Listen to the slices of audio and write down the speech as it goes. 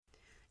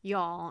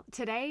Y'all,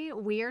 today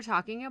we are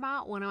talking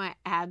about one of my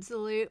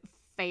absolute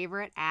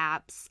favorite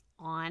apps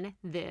on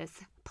this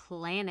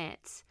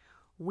planet.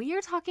 We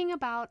are talking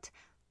about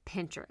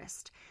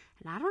Pinterest.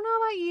 And I don't know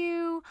about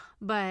you,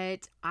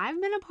 but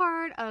I've been a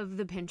part of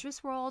the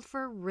Pinterest world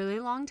for a really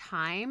long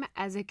time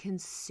as a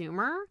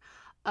consumer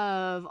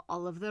of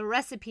all of the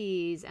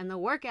recipes and the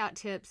workout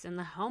tips and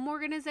the home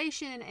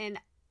organization and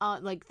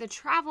the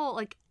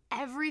travel,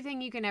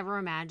 everything you can ever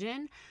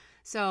imagine.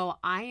 So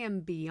I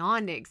am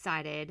beyond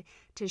excited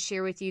to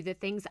share with you the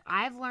things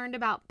I've learned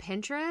about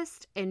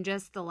Pinterest in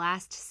just the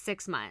last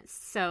 6 months.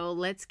 So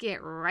let's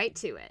get right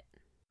to it.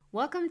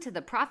 Welcome to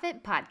the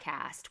Profit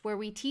Podcast, where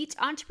we teach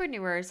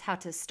entrepreneurs how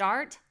to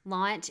start,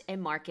 launch,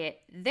 and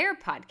market their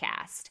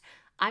podcast.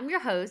 I'm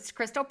your host,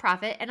 Crystal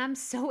Profit, and I'm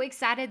so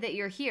excited that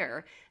you're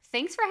here.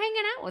 Thanks for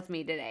hanging out with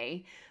me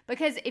today.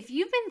 Because if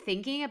you've been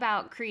thinking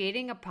about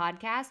creating a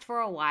podcast for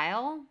a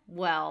while,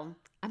 well,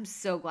 I'm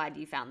so glad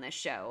you found this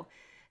show.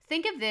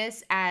 Think of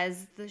this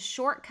as the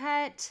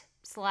shortcut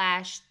 /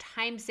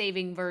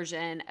 time-saving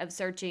version of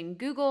searching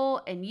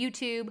Google and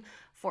YouTube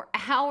for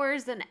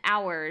hours and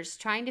hours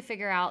trying to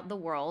figure out the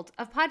world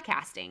of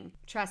podcasting.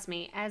 Trust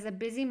me, as a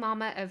busy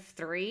mama of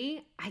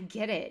 3, I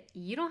get it.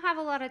 You don't have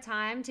a lot of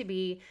time to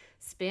be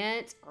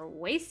spent or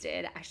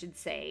wasted, I should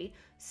say,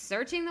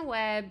 searching the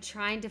web,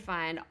 trying to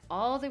find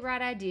all the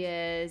right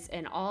ideas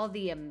and all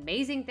the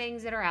amazing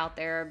things that are out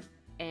there,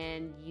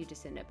 and you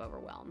just end up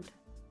overwhelmed.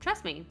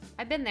 Trust me,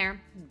 I've been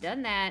there,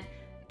 done that,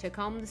 took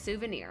home the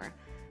souvenir.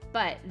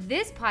 But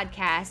this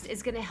podcast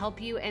is going to help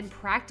you in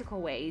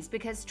practical ways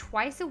because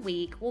twice a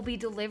week we'll be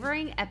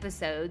delivering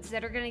episodes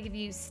that are going to give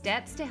you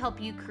steps to help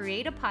you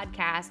create a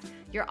podcast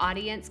your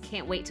audience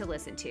can't wait to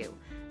listen to.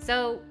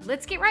 So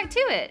let's get right to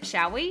it,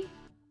 shall we?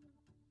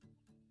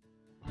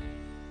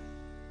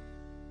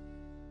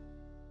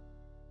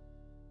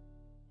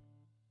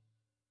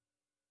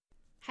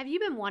 Have you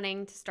been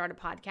wanting to start a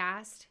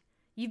podcast?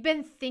 You've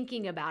been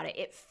thinking about it.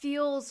 It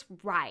feels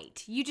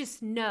right. You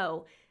just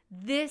know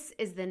this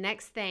is the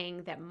next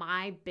thing that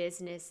my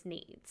business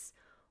needs.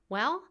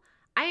 Well,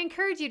 I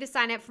encourage you to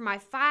sign up for my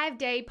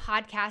 5-day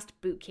podcast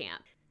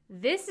bootcamp.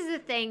 This is a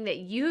thing that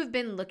you have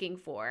been looking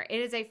for. It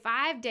is a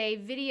 5-day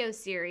video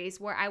series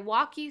where I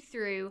walk you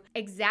through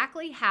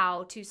exactly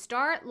how to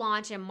start,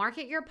 launch, and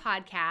market your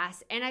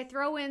podcast, and I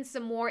throw in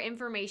some more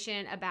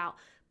information about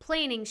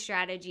planning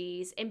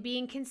strategies and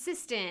being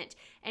consistent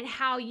and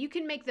how you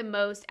can make the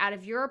most out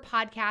of your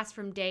podcast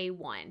from day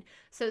one.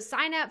 So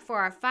sign up for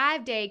our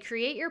 5-day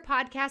Create Your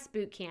Podcast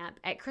Bootcamp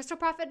at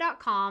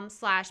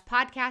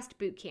crystalprofit.com/podcast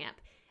bootcamp.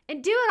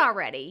 And do it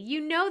already.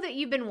 You know that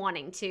you've been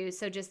wanting to,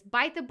 so just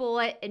bite the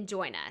bullet and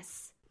join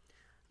us.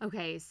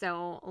 Okay,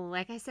 so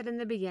like I said in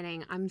the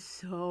beginning, I'm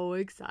so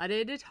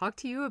excited to talk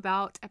to you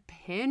about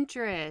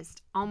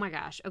Pinterest. Oh my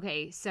gosh.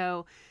 Okay,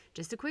 so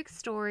just a quick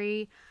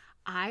story.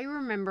 I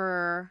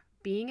remember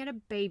being at a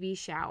baby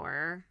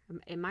shower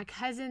in my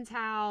cousin's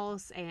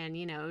house and,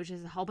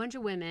 just a whole bunch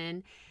of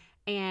women.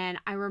 And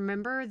I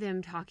remember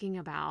them talking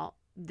about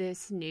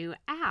this new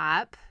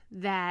app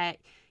that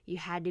you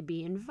had to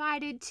be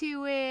invited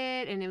to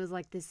it. And it was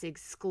like this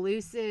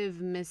exclusive,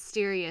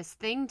 mysterious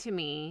thing to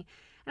me.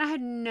 And I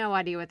had no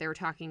idea what they were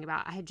talking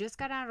about. I had just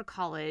got out of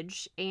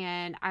college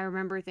and I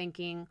remember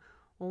thinking,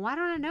 well, why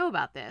don't I know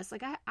about this?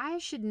 I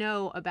should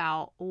know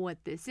about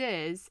what this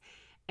is.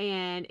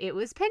 And it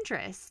was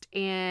Pinterest.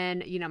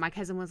 And, my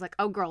cousin was like,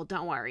 oh, girl,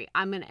 don't worry.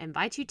 I'm going to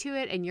invite you to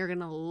it and you're going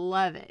to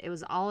love it. It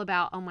was all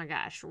about, oh my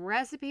gosh,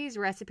 recipes.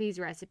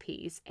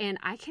 And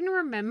I can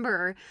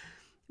remember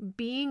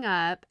being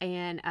up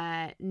and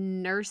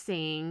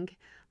nursing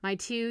my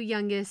 2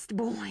 youngest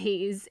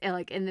boys,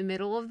 in the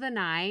middle of the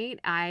night.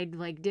 I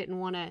didn't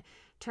want to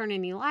turn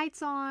any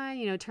lights on,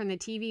 turn the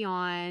TV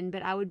on,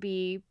 but I would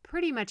be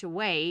pretty much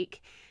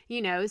awake,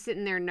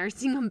 sitting there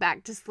nursing them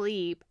back to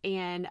sleep.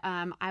 And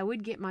I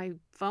would get my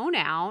phone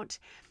out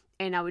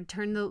and I would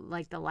turn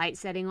the light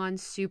setting on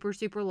super,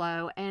 super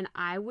low and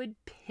I would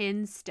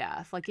pin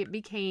stuff. It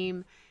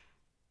became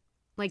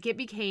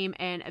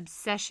an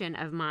obsession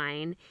of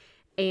mine.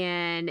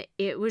 And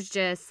it was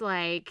just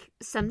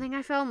something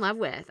I fell in love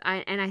with.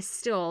 I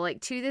still,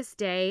 to this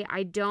day,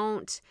 I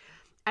don't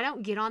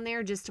get on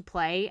there just to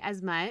play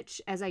as much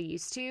as I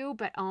used to,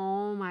 but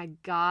oh my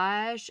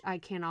gosh, I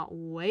cannot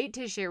wait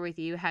to share with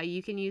you how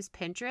you can use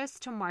Pinterest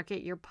to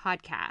market your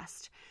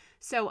podcast.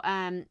 So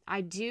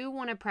I do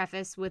want to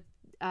preface with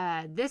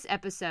this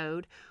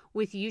episode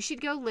with you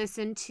should go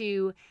listen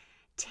to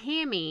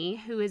Tammy,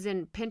 who is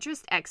a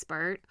Pinterest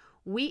expert.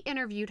 We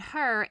interviewed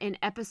her in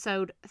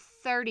episode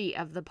 30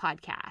 of the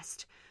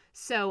podcast.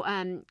 So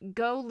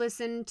go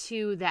listen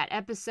to that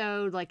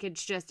episode.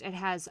 It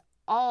has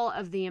all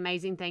of the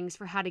amazing things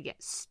for how to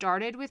get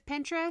started with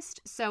Pinterest.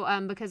 So,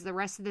 because the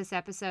rest of this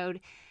episode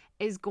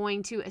is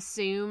going to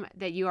assume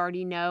that you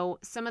already know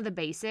some of the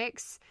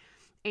basics.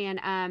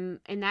 And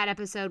in that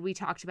episode, we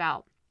talked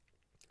about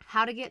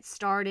how to get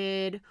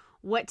started,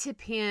 what to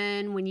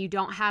pin when you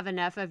don't have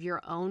enough of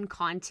your own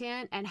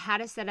content, and how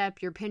to set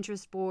up your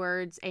Pinterest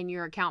boards and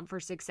your account for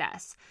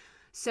success.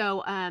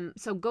 So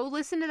go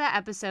listen to that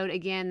episode.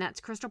 Again,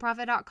 that's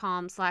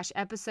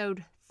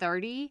crystalprofit.com/episode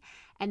 30.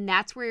 And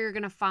that's where you're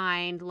going to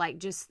find like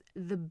just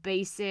the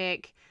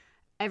basic,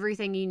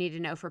 everything you need to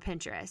know for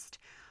Pinterest.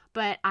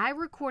 But I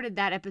recorded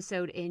that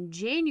episode in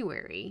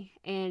January,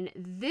 and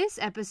this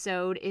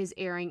episode is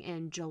airing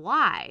in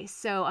July.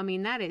 So, I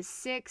mean, that is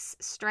 6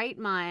 straight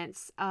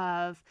months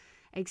of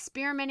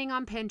experimenting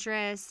on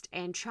Pinterest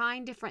and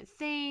trying different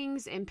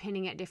things and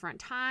pinning at different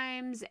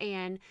times.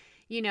 And,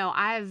 you know,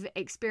 I've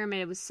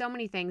experimented with so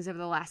many things over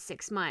the last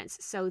 6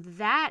 months. So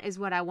that is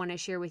what I want to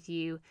share with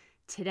you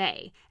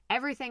today.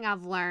 Everything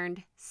I've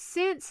learned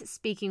since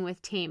speaking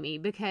with Tammy,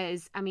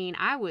 because, I mean,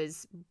 I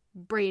was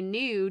brand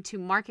new to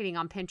marketing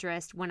on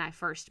Pinterest when I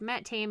first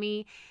met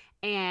Tammy,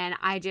 and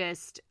I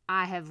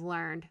have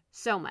learned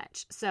so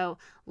much. So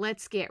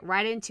let's get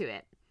right into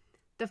it.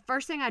 The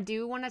first thing I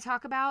do want to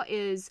talk about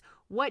is,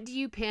 what do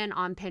you pin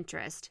on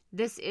Pinterest?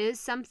 This is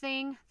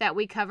something that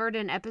we covered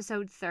in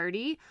episode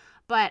 30,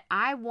 but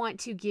I want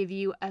to give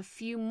you a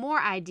few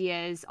more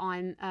ideas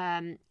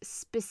on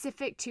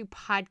specific to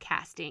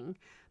podcasting.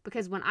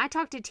 Because when I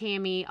talked to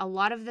Tammy, a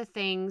lot of the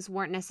things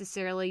weren't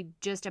necessarily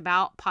just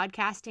about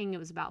podcasting. It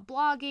was about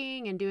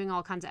blogging and doing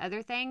all kinds of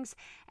other things.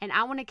 And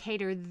I want to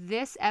cater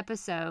this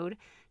episode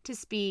to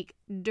speak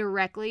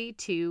directly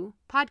to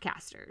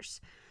podcasters.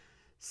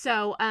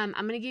 So I'm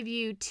going to give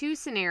you 2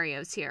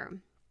 scenarios here.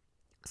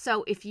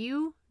 So if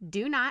you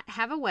do not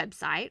have a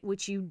website,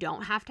 which you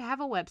don't have to have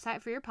a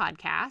website for your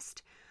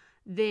podcast,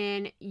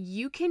 then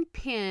you can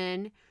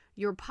pin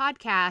your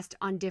podcast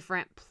on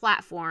different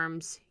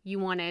platforms you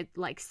want to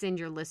like send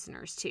your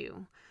listeners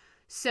to.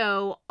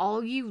 So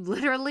all you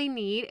literally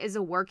need is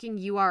a working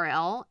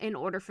URL in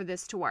order for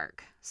this to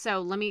work.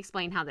 So let me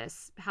explain how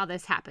this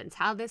happens,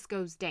 how this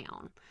goes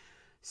down.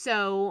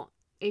 So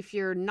if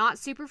you're not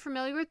super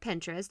familiar with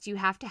Pinterest, you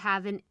have to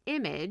have an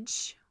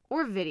image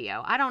or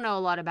video. I don't know a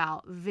lot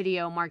about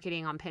video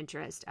marketing on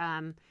Pinterest.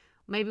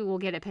 Maybe we'll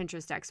get a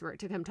Pinterest expert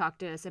to come talk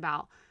to us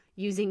about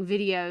using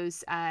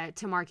videos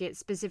to market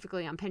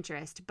specifically on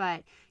Pinterest.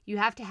 But you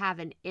have to have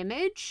an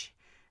image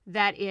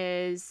that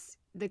is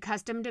the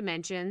custom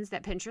dimensions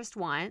that Pinterest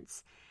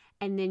wants.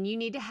 And then you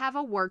need to have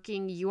a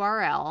working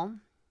URL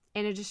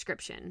and a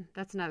description.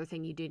 That's another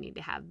thing you do need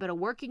to have. But a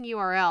working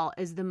URL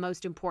is the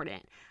most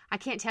important. I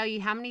can't tell you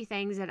how many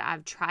things that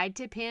I've tried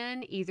to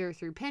pin either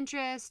through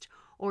Pinterest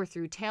or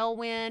through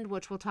Tailwind,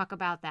 which we'll talk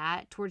about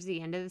that towards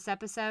the end of this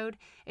episode.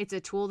 It's a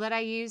tool that I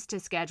use to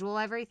schedule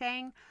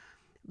everything.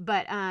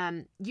 But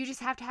you just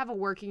have to have a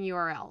working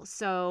URL.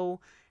 So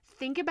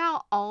think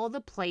about all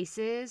the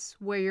places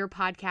where your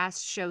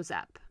podcast shows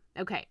up.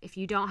 Okay, if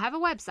you don't have a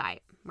website,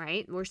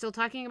 right? We're still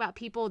talking about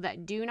people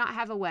that do not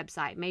have a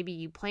website. Maybe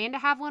you plan to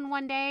have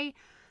one day.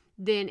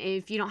 Then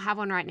if you don't have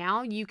one right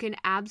now, you can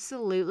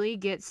absolutely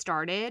get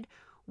started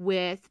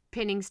with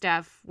pinning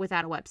stuff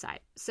without a website.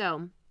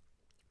 So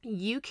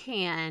you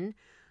can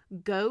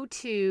go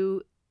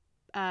to,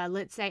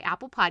 let's say,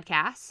 Apple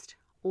Podcast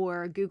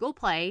or Google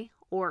Play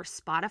or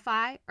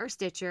Spotify or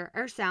Stitcher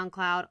or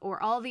SoundCloud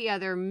or all the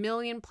other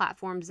million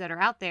platforms that are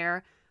out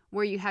there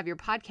where you have your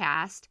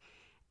podcast,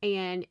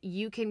 and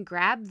you can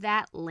grab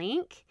that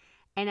link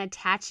and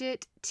attach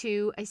it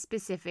to a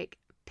specific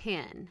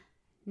pin.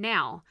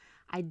 Now,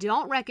 I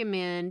don't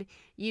recommend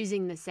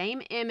using the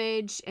same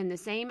image and the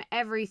same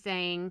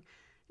everything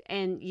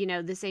and, you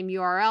know, the same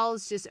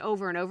URLs just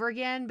over and over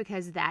again,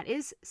 because that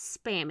is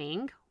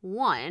spamming.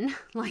 One,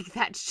 like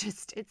that's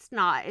just,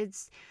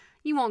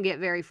 you won't get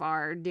very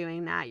far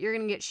doing that. You're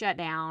going to get shut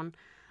down,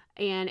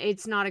 and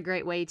it's not a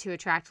great way to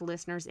attract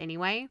listeners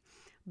anyway.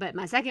 But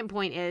my second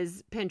point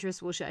is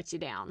Pinterest will shut you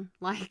down.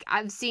 Like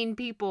I've seen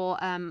people,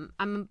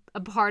 I'm a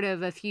part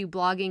of a few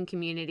blogging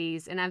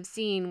communities, and I've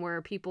seen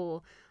where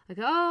people like,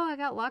 oh, I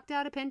got locked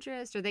out of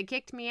Pinterest, or they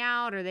kicked me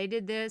out, or they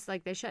did this,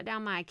 like they shut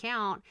down my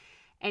account.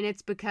 And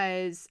it's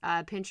because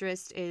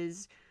Pinterest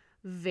is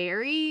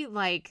very,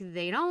 like,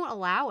 they don't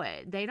allow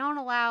it. They don't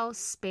allow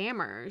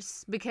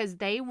spammers because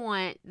they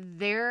want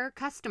their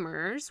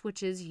customers,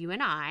 which is you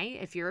and I,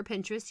 if you're a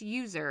Pinterest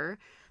user,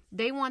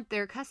 they want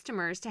their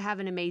customers to have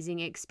an amazing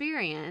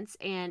experience.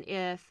 And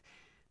if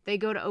they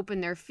go to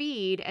open their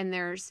feed and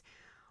there's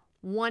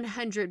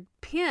 100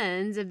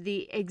 pins of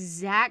the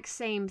exact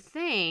same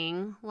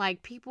thing,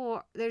 like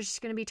people, they're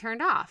just going to be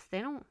turned off. I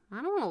don't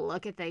want to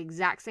look at the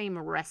exact same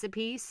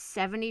recipe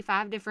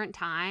 75 different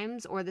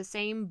times or the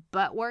same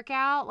butt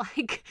workout.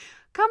 Like,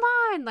 come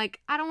on, like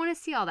I don't want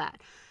to see all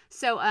that.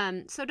 So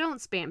don't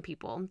spam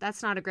people.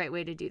 That's not a great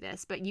way to do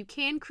this, but you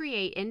can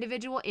create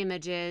individual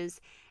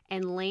images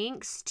and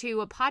links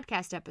to a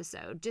podcast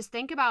episode. Just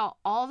think about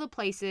all the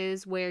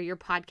places where your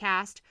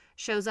podcast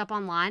shows up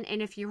online. And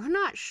if you're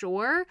not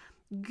sure,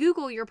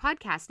 Google your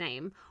podcast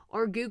name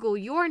or Google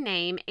your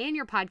name and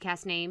your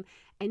podcast name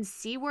and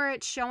see where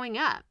it's showing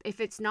up. If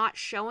it's not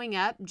showing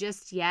up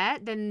just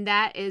yet, then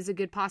that is a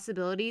good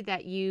possibility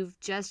that you've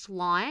just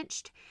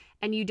launched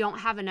and you don't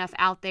have enough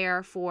out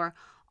there for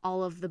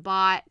all of the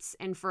bots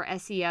and for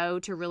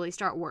SEO to really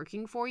start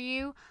working for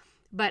you.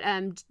 But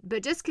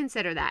just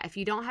consider that. If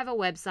you don't have a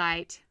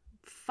website,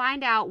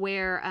 find out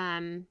where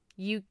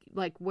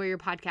where your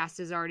podcast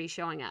is already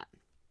showing up.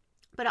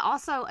 But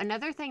also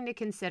another thing to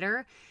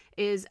consider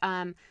is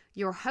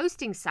your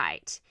hosting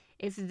site.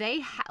 If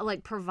they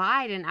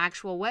provide an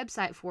actual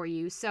website for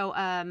you. So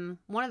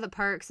one of the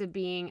perks of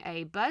being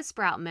a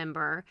Buzzsprout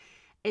member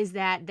is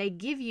that they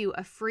give you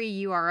a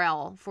free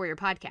URL for your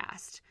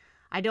podcast.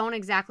 I don't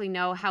exactly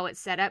know how it's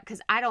set up because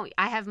I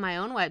have my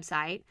own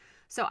website,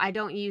 so I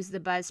don't use the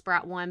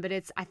Buzzsprout one, but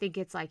I think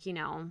it's like,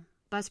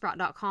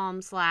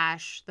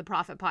 buzzsprout.com/The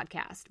Profit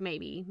Podcast.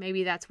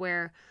 Maybe that's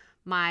where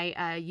my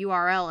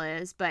URL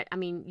is. But I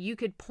mean, you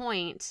could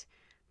point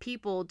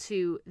people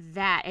to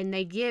that, and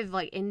they give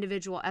like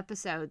individual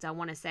episodes. I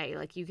want to say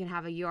like you can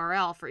have a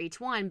URL for each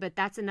one, but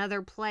that's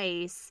another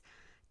place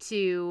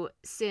to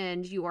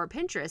send your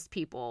Pinterest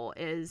people.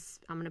 Is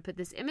I'm going to put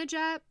this image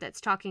up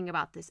that's talking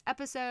about this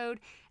episode,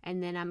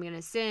 and then I'm going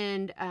to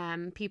send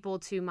people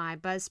to my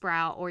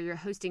Buzzsprout or your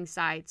hosting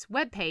site's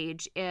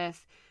webpage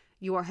if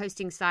your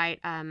hosting site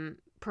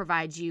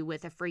provides you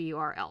with a free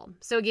URL.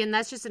 So again,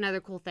 that's just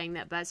another cool thing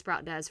that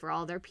Buzzsprout does for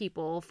all their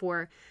people,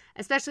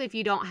 especially if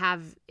you don't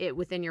have it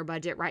within your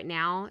budget right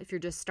now, if you're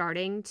just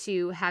starting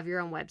to have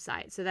your own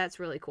website. So that's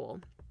really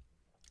cool.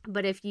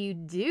 But if you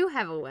do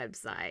have a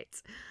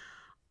website,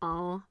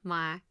 oh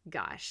my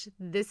gosh,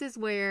 this is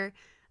where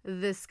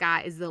the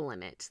sky is the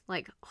limit.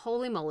 Like,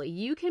 holy moly,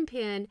 you can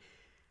pin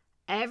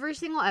every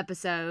single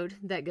episode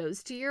that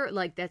goes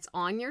to that's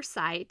on your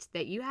site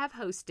that you have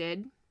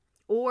hosted,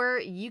 or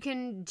you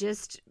can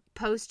just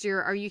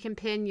you can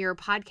pin your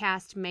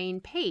podcast main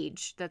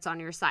page that's on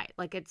your site.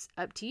 Like, it's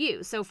up to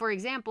you. So for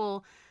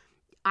example,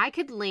 I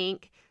could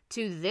link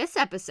to this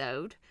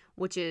episode,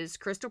 which is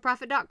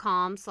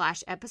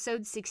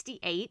crystalprofit.com/episode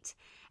 68.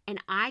 And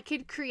I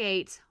could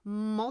create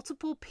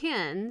multiple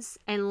pins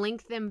and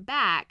link them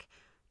back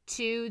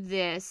to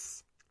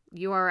this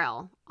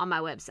URL on my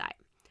website.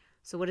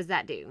 So what does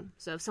that do?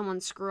 So if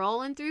someone's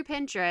scrolling through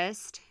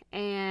Pinterest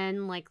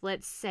and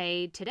let's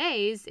say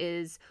today's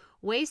is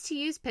ways to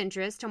use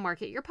Pinterest to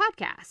market your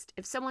podcast.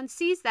 If someone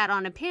sees that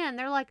on a pin,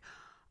 they're like,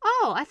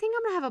 oh, I think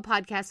I'm going to have a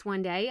podcast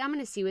one day. I'm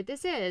going to see what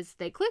this is.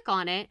 They click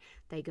on it.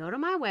 They go to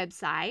my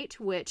website,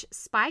 which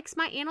spikes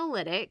my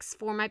analytics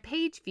for my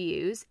page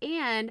views.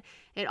 And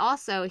it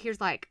also,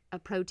 here's like a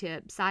pro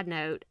tip, side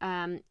note,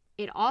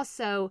 it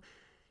also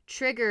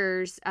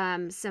triggers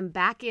some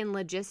back-end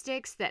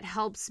logistics that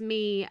helps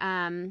me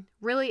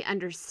really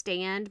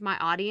understand my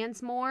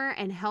audience more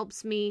and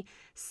helps me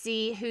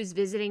see who's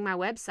visiting my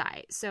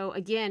website. So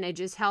again, it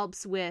just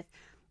helps with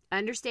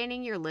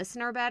understanding your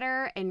listener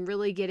better and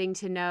really getting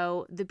to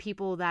know the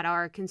people that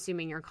are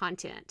consuming your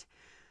content.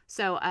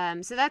 So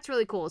that's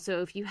really cool.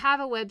 So if you have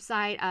a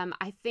website,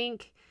 I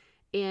think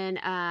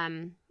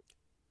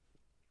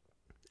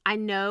I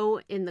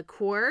know in the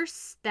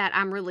course that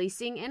I'm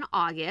releasing in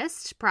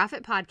August,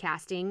 Profit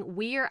Podcasting,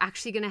 we are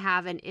actually going to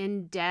have an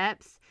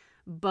in-depth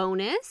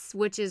bonus,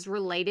 which is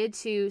related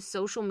to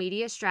social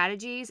media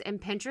strategies, and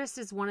Pinterest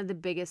is one of the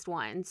biggest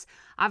ones.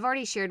 I've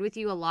already shared with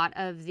you a lot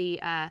of the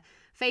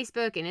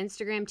Facebook and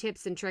Instagram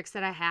tips and tricks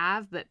that I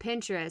have, but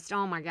Pinterest,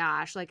 oh my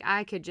gosh,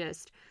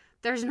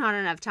 there's not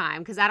enough time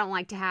because I don't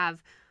like to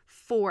have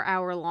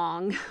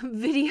 4-hour-long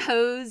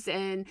videos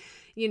and,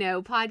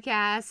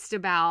 podcasts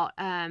about,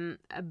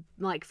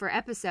 for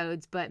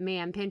episodes, but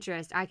man,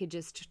 Pinterest, I could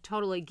just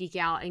totally geek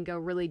out and go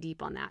really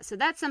deep on that. So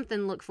that's something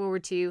to look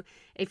forward to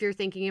if you're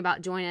thinking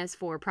about joining us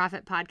for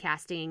Profit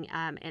Podcasting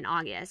in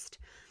August.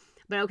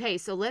 But okay,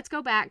 so let's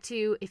go back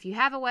to if you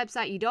have a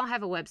website, you don't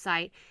have a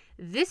website.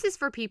 This is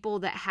for people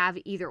that have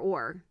either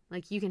or.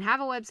 Like, you can have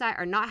a website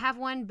or not have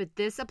one, but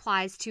this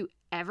applies to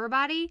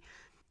everybody.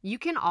 You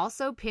can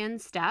also pin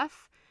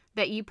stuff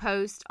that you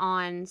post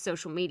on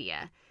social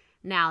media.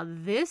 Now,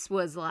 this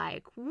was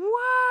like,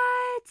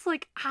 what?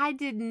 Like, I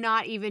did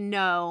not even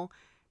know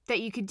that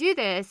you could do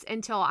this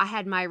until I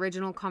had my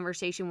original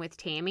conversation with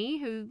Tammy,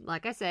 who,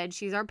 like I said,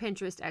 she's our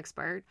Pinterest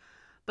expert.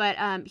 But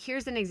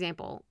here's an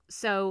example.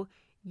 So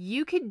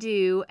you could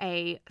do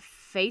a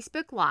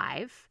Facebook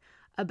Live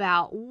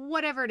about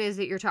whatever it is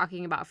that you're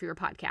talking about for your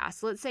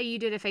podcast. Let's say you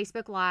did a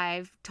Facebook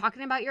Live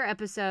talking about your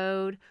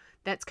episode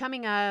that's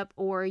coming up,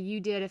 or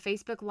you did a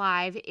Facebook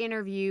Live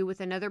interview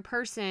with another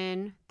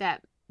person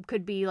that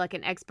could be like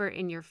an expert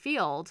in your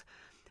field.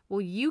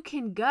 Well, you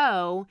can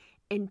go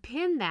and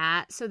pin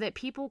that so that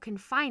people can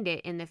find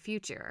it in the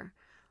future.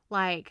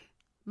 Like,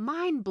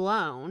 mind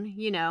blown,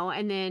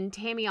 and then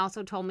Tammy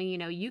also told me,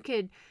 you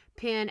could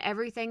pin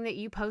everything that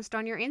you post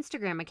on your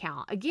Instagram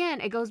account.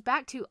 Again, it goes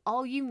back to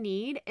all you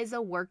need is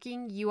a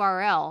working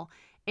URL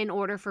in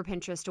order for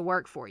Pinterest to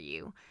work for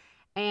you.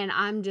 And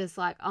I'm just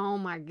like, oh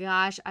my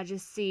gosh, I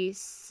just see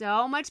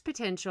so much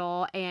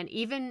potential. And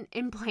even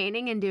in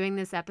planning and doing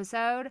this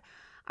episode,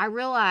 I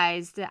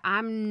realized that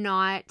I'm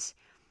not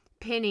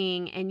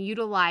pinning and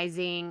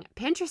utilizing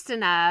Pinterest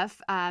enough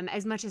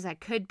as much as I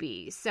could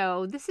be.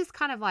 So this is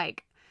kind of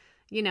like,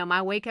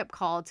 my wake-up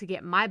call to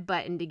get my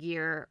butt into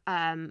gear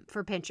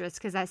for Pinterest,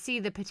 because I see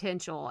the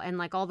potential and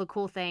like all the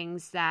cool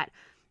things that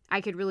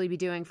I could really be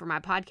doing for my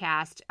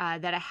podcast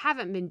that I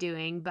haven't been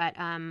doing, but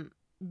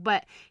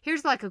But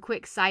here's like a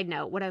quick side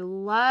note. What I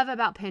love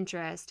about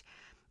Pinterest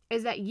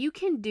is that you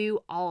can do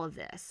all of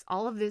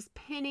this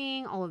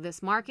pinning, all of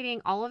this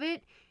marketing, all of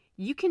it.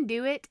 You can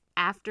do it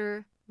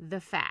after the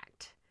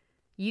fact.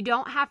 You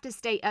don't have to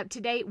stay up to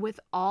date with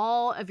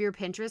all of your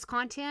Pinterest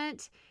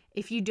content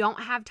if you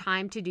don't have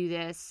time to do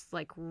this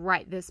like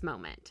right this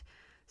moment.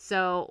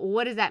 So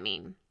what does that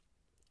mean?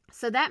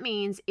 So that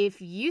means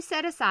if you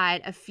set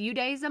aside a few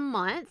days a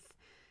month,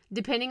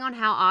 depending on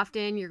how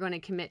often you're going to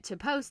commit to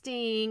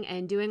posting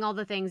and doing all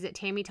the things that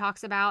Tammy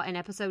talks about in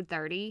episode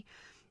 30,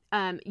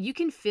 you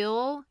can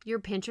fill your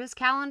Pinterest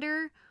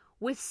calendar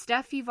with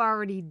stuff you've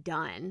already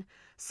done.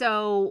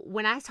 So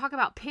when I talk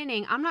about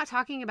pinning, I'm not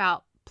talking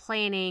about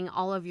planning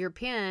all of your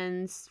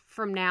pins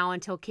from now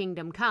until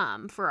Kingdom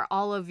Come for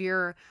all of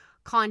your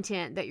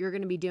content that you're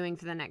going to be doing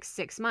for the next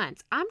 6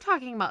 months. I'm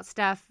talking about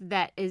stuff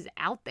that is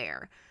out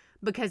there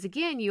because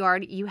again,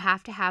 you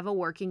have to have a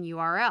working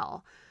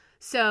URL.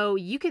 So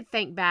you could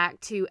think back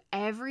to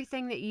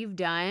everything that you've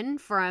done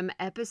from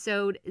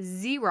episode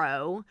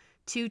 0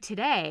 to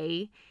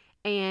today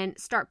and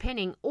start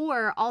pinning,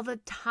 or all the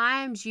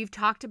times you've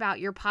talked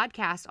about your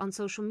podcast on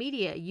social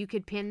media, you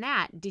could pin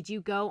that. Did you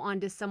go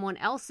onto someone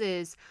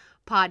else's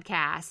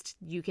podcast?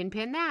 You can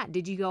pin that.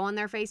 Did you go on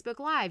their Facebook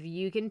Live?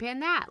 You can pin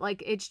that.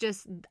 Like, it's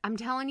just, I'm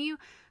telling you,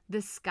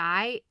 the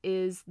sky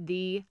is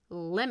the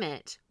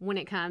limit when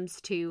it comes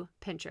to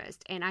Pinterest.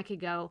 And I could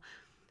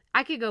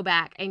go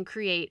back and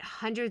create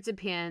hundreds of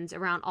pins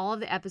around all of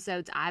the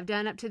episodes I've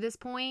done up to this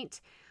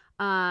point.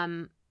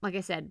 Like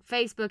I said,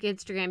 Facebook,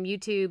 Instagram,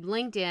 YouTube,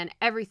 LinkedIn,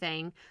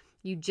 everything.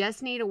 You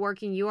just need a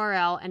working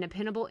URL and a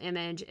pinnable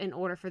image in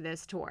order for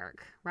this to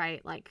work,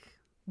 right? Like,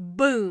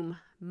 boom,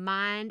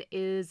 mind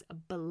is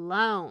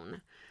blown.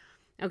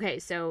 Okay,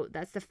 so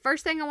that's the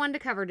first thing I wanted to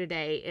cover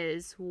today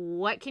is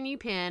what can you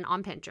pin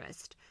on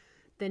Pinterest?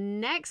 The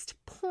next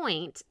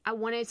point I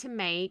wanted to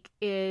make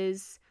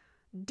is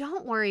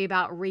don't worry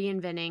about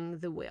reinventing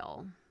the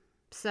wheel.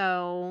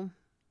 So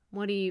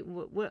what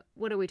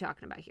are we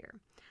talking about here?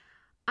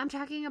 I'm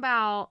talking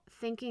about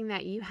thinking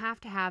that you have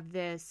to have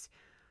this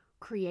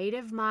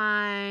creative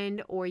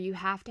mind, or you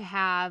have to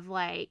have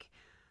like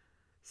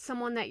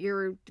someone that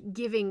you're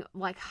giving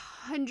like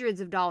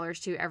hundreds of dollars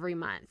to every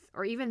month,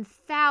 or even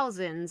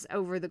thousands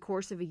over the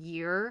course of a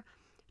year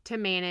to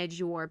manage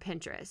your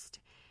Pinterest.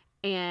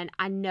 And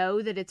I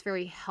know that it's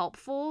very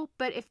helpful,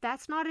 but if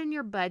that's not in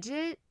your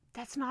budget,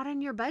 that's not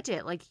in your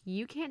budget. Like,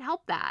 you can't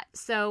help that.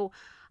 So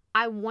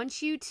I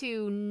want you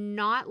to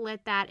not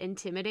let that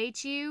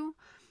intimidate you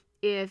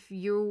if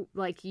you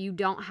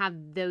don't have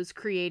those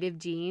creative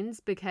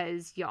genes,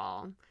 because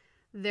y'all,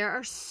 there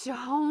are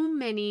so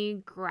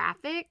many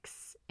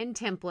graphics and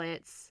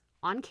templates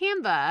on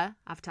Canva.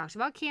 I've talked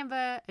about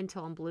Canva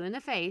until I'm blue in the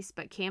face,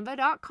 but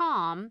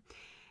canva.com,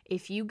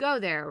 if you go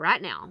there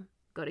right now,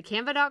 go to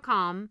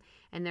canva.com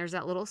and there's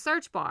that little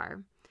search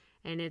bar.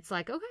 And it's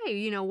like,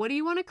 okay, what do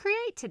you want to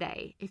create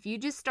today? If you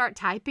just start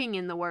typing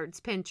in the words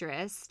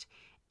Pinterest,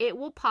 it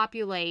will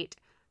populate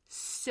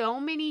so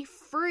many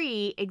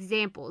free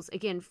examples.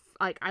 Again,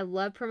 like, I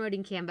love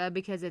promoting Canva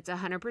because it's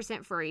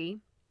 100% free.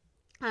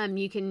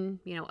 You can,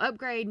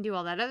 upgrade and do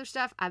all that other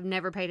stuff. I've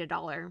never paid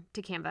 $1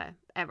 to Canva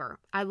ever.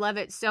 I love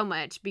it so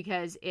much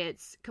because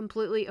it's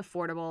completely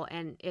affordable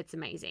and it's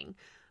amazing.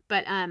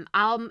 But I'm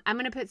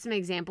going to put some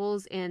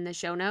examples in the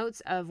show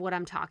notes of what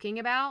I'm talking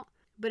about.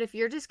 But if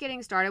you're just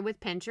getting started with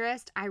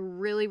Pinterest, I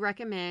really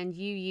recommend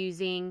you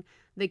using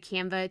the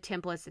Canva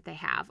templates that they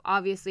have.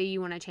 Obviously, you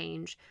want to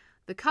change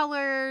the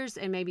colors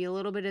and maybe a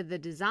little bit of the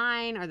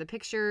design or the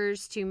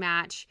pictures to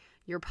match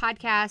your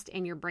podcast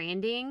and your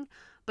branding.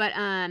 But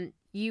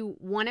you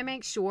want to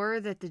make sure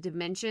that the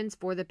dimensions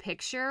for the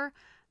picture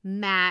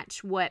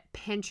match what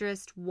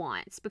Pinterest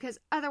wants, because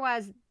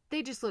otherwise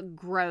they just look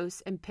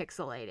gross and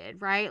pixelated,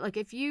 right? Like,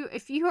 if you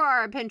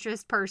are a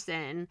Pinterest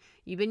person,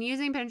 you've been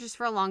using Pinterest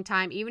for a long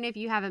time, even if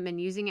you haven't been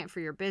using it for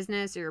your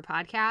business or your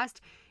podcast,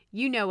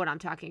 you know what I'm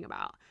talking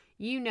about.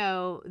 You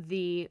know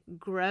the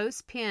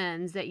gross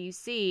pins that you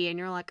see and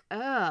you're like,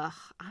 ugh,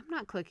 I'm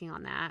not clicking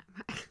on that.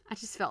 I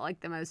just felt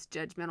like the most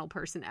judgmental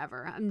person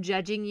ever. I'm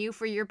judging you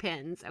for your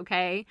pins,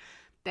 okay?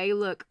 They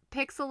look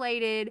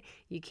pixelated.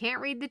 You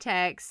can't read the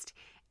text.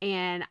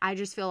 And I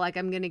just feel like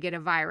I'm going to get a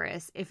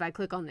virus if I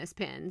click on this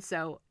pin.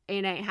 So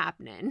it ain't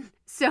happening.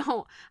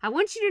 So I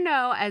want you to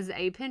know, as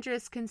a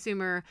Pinterest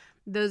consumer,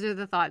 those are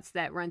the thoughts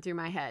that run through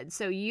my head.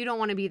 So you don't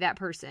want to be that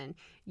person.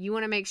 You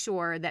want to make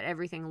sure that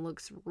everything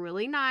looks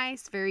really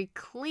nice, very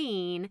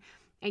clean,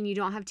 and you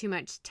don't have too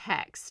much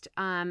text.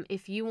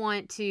 If you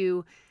want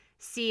to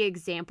see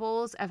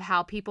examples of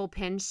how people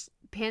pin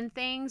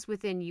things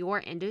within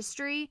your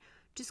industry,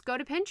 just go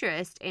to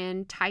Pinterest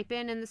and type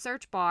in the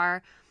search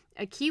bar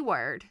a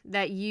keyword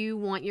that you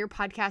want your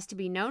podcast to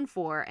be known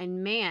for,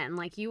 and man,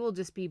 like, you will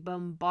just be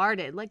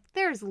bombarded. Like,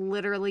 there's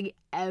literally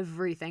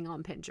everything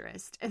on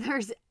Pinterest.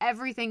 There's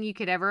everything you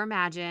could ever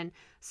imagine.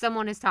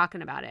 Someone is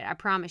talking about it, I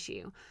promise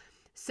you.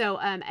 So,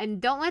 and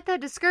don't let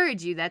that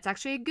discourage you. That's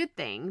actually a good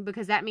thing,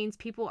 because that means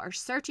people are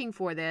searching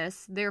for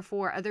this.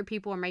 Therefore, other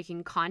people are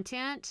making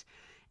content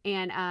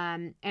And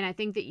I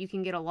think that you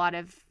can get a lot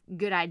of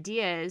good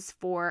ideas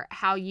for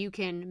how you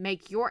can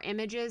make your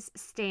images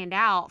stand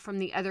out from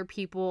the other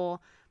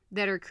people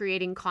that are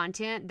creating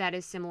content that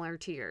is similar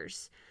to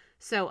yours.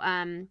 So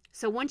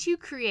once you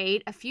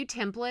create a few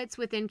templates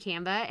within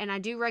Canva, and I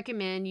do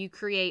recommend you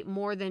create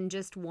more than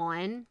just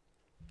one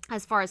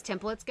as far as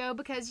templates go,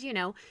 because,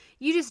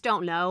 you just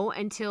don't know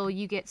until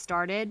you get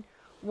started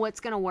what's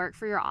going to work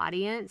for your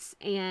audience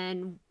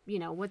and,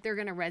 what they're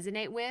going to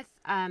resonate with.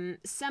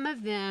 Some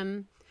of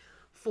them,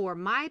 for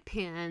my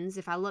pins,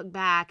 if I look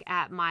back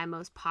at my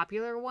most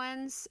popular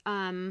ones,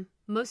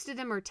 most of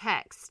them are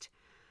text.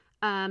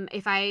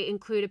 If I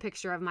include a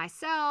picture of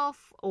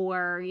myself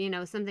or,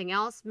 something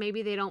else,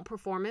 maybe they don't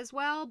perform as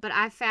well. But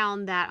I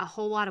found that a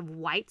whole lot of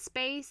white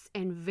space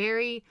and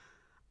very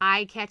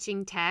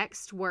eye-catching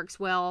text works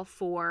well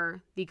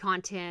for the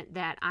content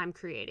that I'm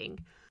creating.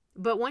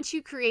 But once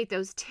you create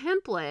those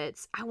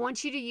templates, I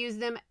want you to use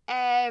them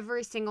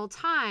every single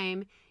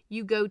time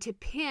you go to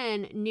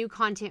pin new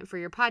content for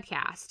your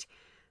podcast,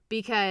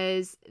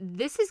 because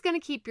this is going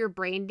to keep your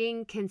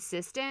branding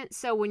consistent.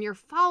 So when your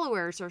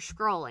followers are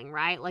scrolling,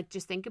 right? Like,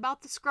 just think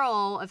about the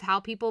scroll of how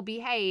people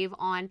behave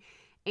on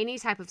any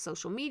type of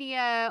social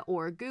media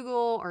or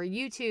Google or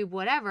YouTube,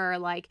 whatever.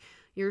 Like,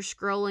 you're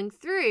scrolling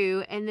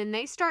through and then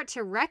they start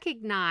to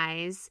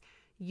recognize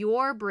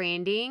your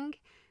branding,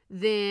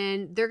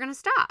 then they're going to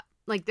stop.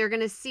 Like, they're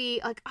going to see,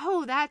 like,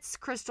 oh, that's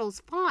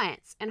Crystal's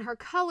fonts and her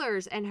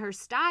colors and her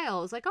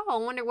styles. Like, oh,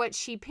 I wonder what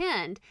she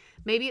pinned.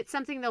 Maybe it's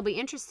something they'll be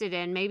interested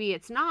in. Maybe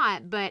it's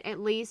not, but at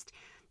least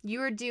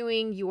you're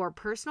doing your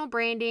personal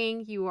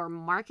branding. You are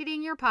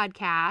marketing your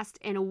podcast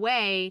in a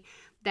way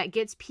that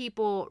gets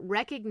people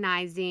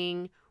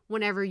recognizing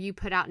whenever you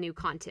put out new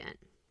content.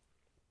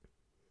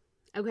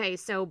 Okay,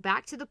 so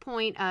back to the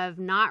point of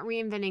not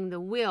reinventing the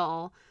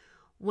wheel.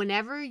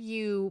 Whenever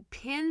you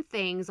pin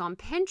things on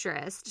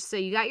Pinterest, so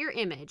you got your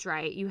image,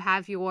 right? You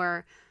have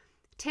your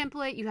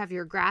template, you have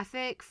your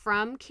graphic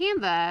from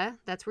Canva.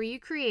 That's where you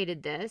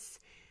created this.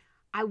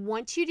 I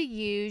want you to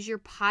use your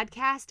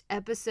podcast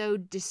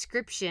episode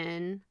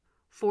description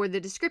for the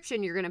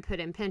description you're going to put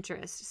in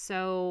Pinterest.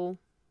 So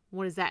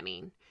what does that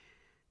mean?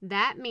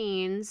 That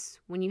means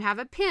when you have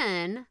a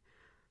pin,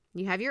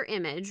 you have your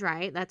image,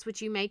 right? That's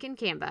what you make in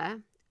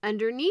Canva.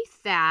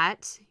 Underneath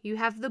that, you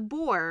have the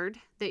board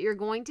that you're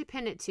going to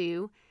pin it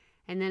to.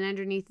 And then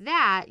underneath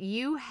that,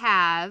 you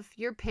have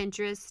your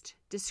Pinterest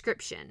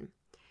description.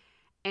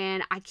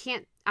 And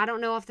I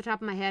don't know off the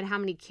top of my head how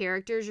many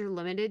characters you're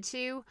limited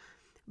to,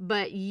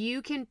 but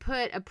you can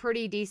put a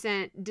pretty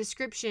decent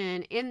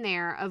description in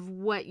there of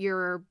what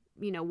you're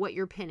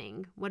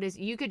pinning.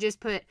 You could just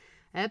put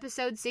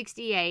episode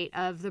 68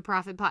 of the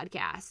Profit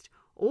Podcast.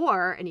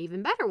 Or an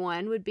even better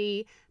one would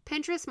be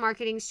Pinterest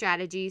marketing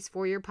strategies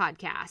for your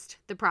podcast,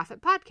 the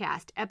Profit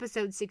Podcast,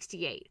 episode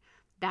 68.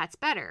 That's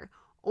better.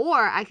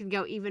 Or I could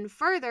go even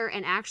further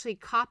and actually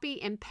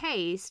copy and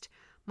paste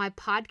my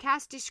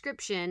podcast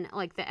description,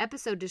 like the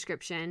episode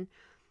description,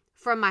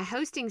 from my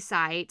hosting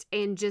site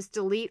and just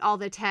delete all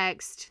the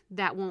text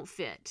that won't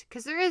fit.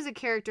 Because there is a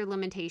character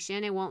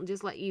limitation. It won't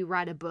just let you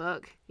write a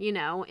book, in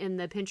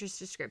the Pinterest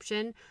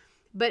description.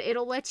 But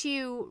it'll let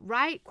you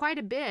write quite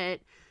a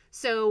bit.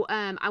 So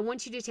I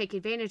want you to take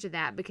advantage of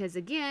that because,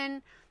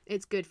 again,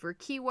 it's good for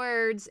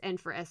keywords and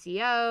for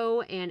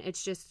SEO. And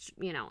it's just,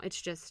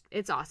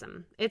 it's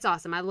awesome. It's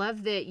awesome. I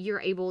love that you're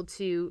able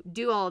to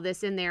do all of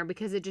this in there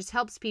because it just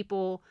helps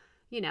people,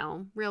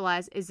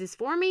 realize, is this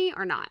for me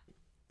or not?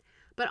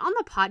 But on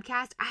the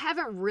podcast, I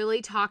haven't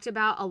really talked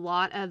about a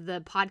lot of the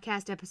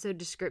podcast episode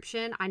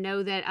description. I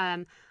know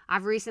that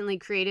I've recently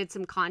created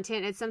some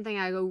content. It's something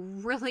I go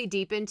really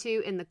deep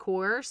into in the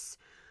course.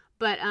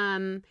 But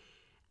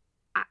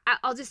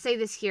I'll just say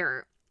this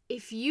here.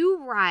 If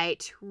you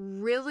write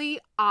really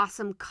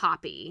awesome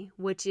copy,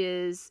 which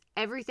is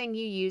everything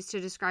you use to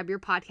describe your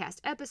podcast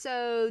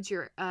episodes,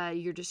 your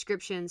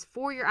descriptions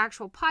for your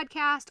actual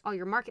podcast, all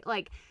your market,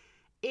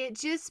 it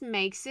just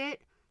makes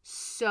it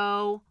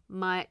so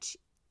much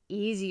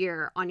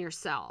easier on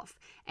yourself.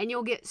 And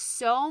you'll get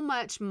so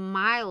much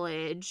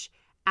mileage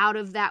out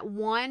of that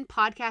one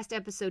podcast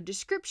episode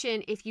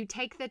description if you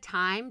take the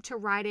time to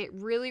write it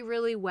really,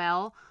 really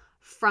well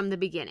from the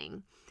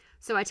beginning.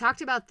 So I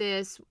talked about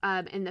this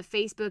in the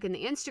Facebook and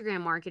the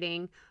Instagram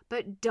marketing,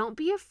 but don't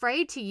be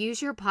afraid to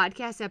use your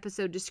podcast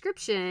episode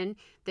description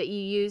that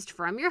you used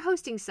from your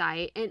hosting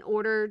site in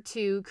order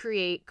to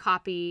create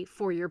copy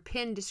for your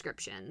pin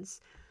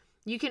descriptions.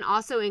 You can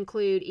also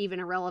include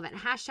even a relevant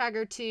hashtag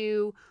or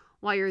two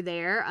while you're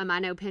there. I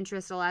know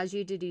Pinterest allows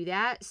you to do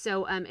that.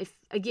 So if,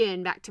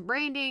 again, back to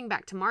branding,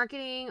 back to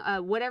marketing,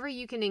 whatever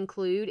you can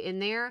include in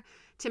there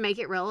to make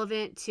it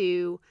relevant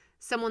to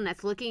someone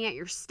that's looking at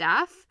your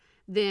stuff,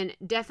 then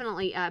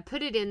definitely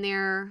put it in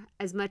there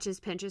as much as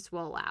Pinterest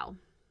will allow.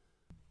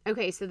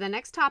 Okay, so the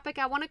next topic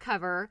I want to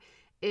cover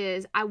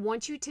is I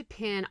want you to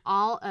pin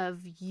all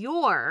of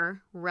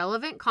your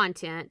relevant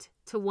content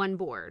to one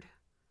board.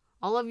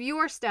 All of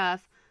your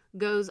stuff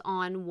goes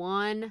on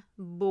one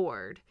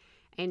board.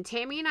 And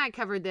Tammy and I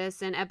covered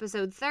this in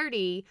episode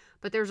 30,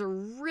 but there's a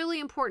really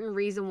important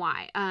reason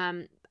why.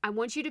 I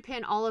want you to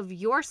pin all of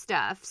your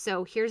stuff.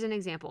 So here's an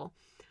example.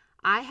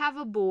 I have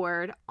a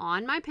board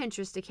on my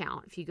Pinterest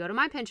account. If you go to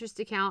my Pinterest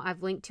account,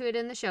 I've linked to it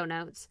in the show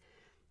notes.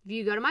 If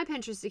you go to my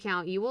Pinterest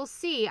account, you will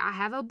see I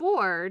have a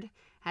board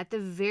at the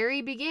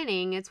very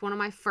beginning. It's one of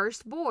my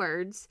first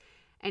boards,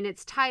 and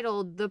it's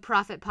titled The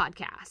Profit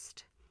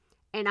Podcast.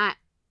 And I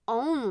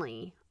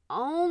only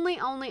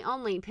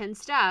pin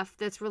stuff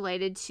that's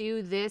related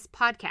to this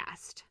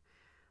podcast.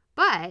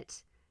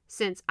 But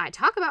since I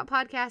talk about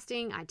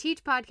podcasting, I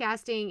teach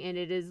podcasting, and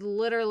it is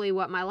literally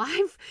what my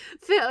life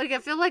I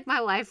feel like my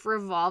life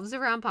revolves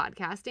around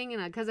podcasting,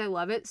 and because I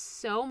love it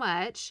so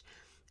much,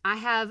 I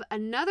have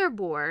another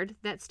board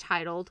that's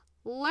titled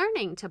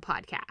Learning to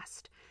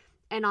Podcast.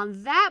 And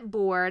on that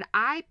board,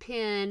 I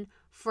pin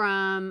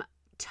from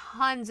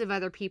tons of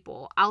other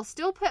people. I'll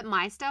still put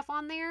my stuff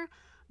on there,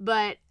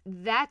 but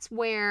that's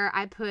where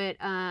I put,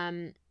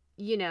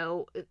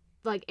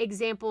 like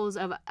examples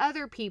of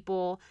other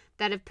people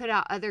that have put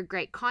out other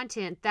great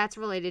content that's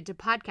related to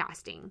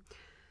podcasting.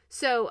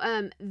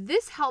 So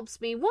this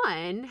helps me,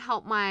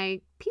 help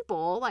my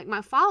people, like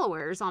my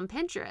followers on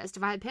Pinterest.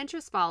 If I had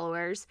Pinterest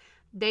followers,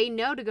 they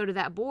know to go to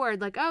that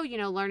board, like, oh,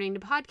 Learning to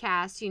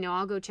Podcast,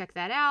 I'll go check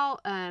that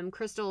out.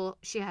 Crystal,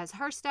 she has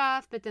her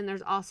stuff, but then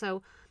there's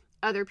also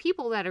other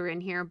people that are in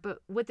here.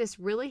 But what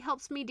this really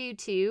helps me do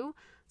too,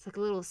 it's like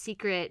a little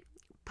secret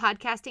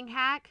podcasting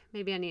hack.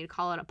 Maybe I need to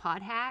call it a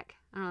pod hack.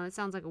 I don't know. That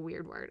sounds like a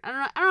weird word. I don't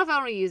know if I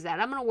want to use that.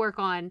 I'm going to work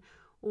on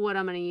what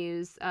I'm going to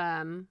use.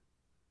 Podcast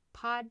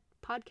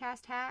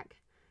hack.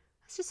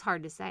 It's just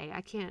hard to say. I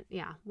can't.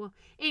 Yeah. Well,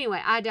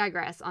 anyway, I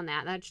digress on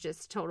that. That's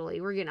just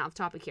totally, we're getting off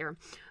topic here.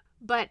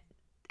 But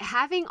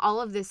having all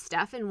of this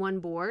stuff in one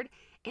board,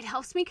 it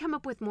helps me come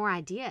up with more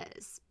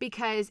ideas,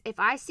 because if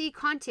I see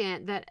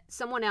content that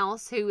someone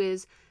else who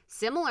is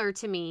similar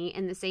to me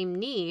in the same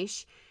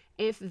niche,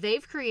 if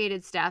they've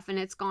created stuff and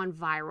it's gone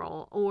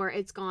viral, or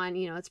it's gone,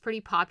 it's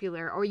pretty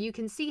popular, or you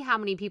can see how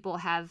many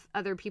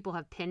other people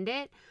have pinned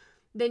it,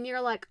 then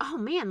you're like, oh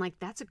man, like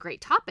that's a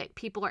great topic.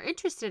 People are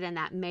interested in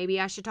that.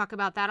 Maybe I should talk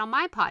about that on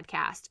my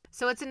podcast.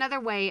 So it's another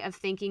way of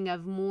thinking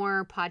of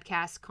more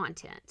podcast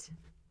content.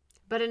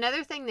 But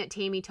another thing that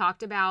Tammy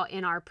talked about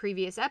in our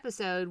previous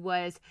episode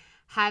was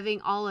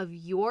having all of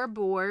your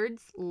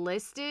boards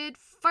listed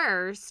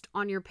first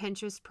on your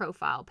Pinterest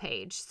profile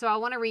page. So I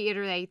want to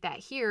reiterate that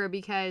here,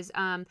 because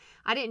I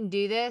didn't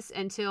do this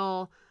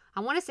until, I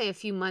want to say, a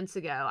few months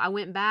ago. I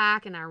went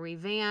back and I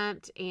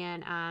revamped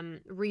and I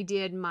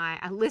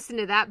listened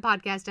to that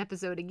podcast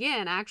episode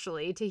again,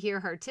 actually, to hear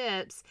her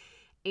tips.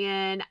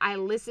 And I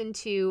listened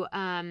to,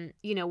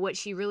 what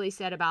she really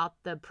said about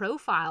the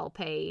profile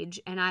page.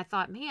 And I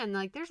thought, man,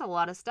 like there's a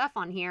lot of stuff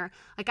on here.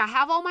 Like I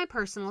have all my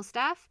personal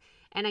stuff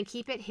and I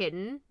keep it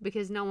hidden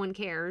because no one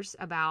cares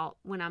about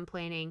when I'm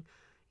planning,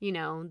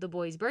 the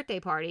boy's birthday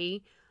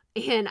party.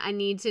 And I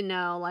need to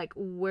know, like,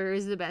 where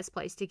is the best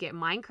place to get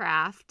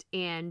Minecraft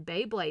and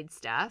Beyblade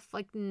stuff?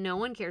 Like, no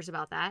one cares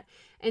about that.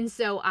 And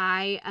so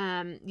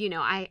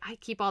I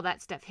keep all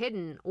that stuff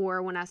hidden.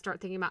 Or when I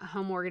start thinking about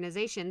home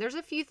organization, there's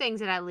a few things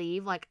that I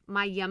leave, like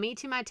my Yummy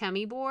to My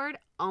Tummy board.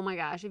 Oh my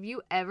gosh, if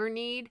you ever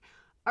need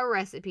a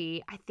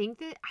recipe, I think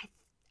that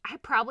I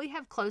probably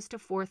have close to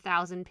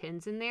 4,000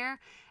 pins in there.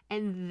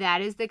 And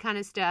that is the kind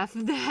of stuff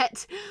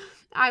that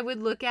I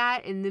would look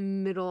at in the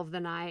middle of the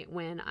night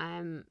when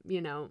I'm,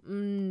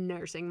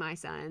 nursing my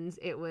sons.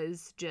 It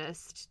was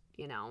just,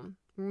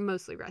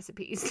 mostly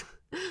recipes.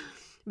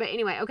 But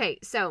anyway, okay,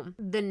 so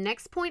the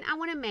next point I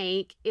want to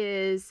make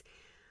is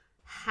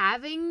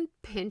having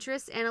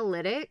Pinterest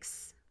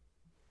analytics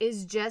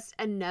is just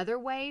another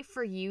way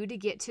for you to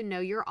get to know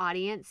your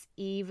audience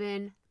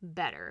even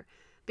better.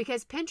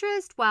 Because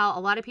Pinterest, while a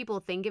lot of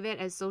people think of it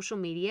as social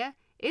media,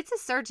 it's a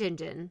search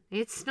engine.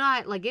 It's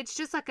not like, it's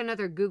just like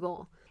another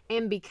Google.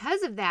 And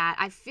because of that,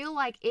 I feel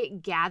like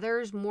it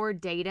gathers more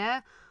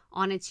data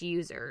on its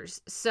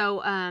users.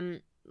 So,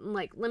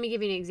 let me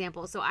give you an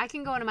example. So I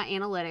can go into my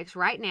analytics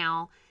right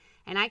now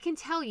and I can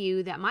tell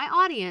you that my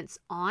audience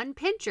on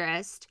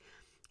Pinterest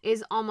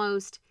is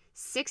almost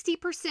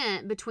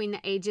 60% between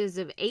the ages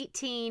of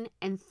 18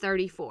 and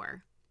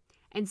 34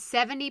 and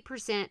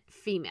 70%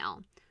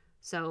 female.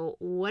 So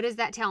what does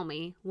that tell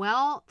me?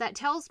 Well, that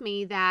tells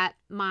me that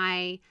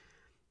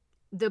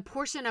the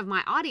portion of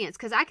my audience,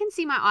 because I can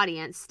see my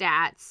audience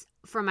stats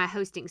from my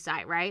hosting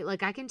site, right?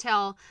 Like I can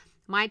tell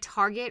my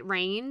target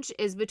range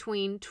is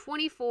between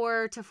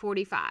 24 to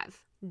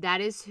 45.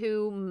 That is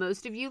who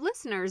most of you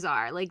listeners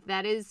are. Like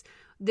that is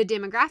the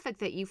demographic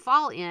that you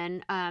fall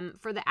in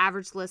for the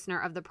average listener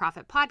of the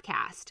Profit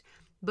Podcast.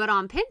 But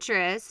on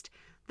Pinterest,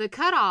 the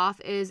cutoff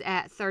is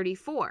at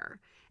 34.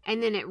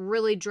 And then it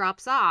really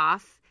drops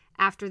off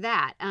after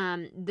that.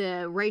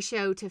 The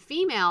ratio to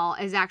female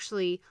is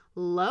actually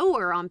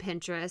lower on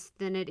Pinterest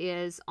than it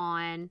is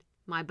on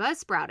my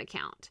Buzzsprout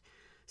account.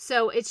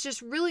 So it's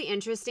just really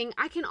interesting.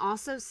 I can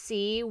also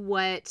see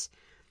what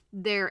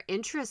their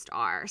interests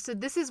are. So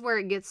this is where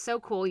it gets so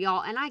cool,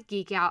 y'all. And I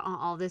geek out on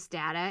all this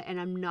data, and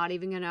I'm not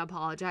even going to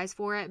apologize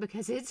for it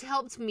because it's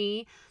helped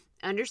me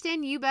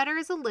understand you better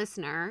as a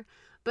listener,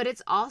 but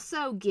it's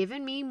also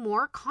given me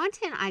more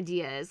content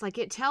ideas. Like,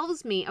 it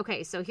tells me,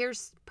 okay, so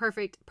here's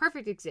perfect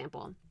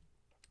example.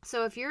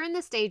 So if you're in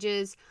the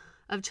stages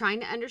of trying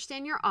to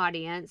understand your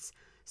audience,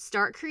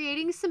 start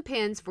creating some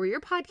pins for your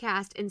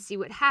podcast and see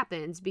what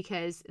happens,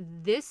 because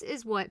this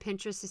is what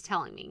Pinterest is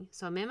telling me.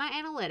 So I'm in my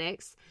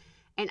analytics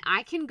and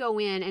I can go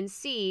in and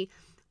see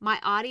my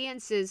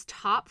audience's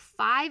top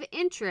 5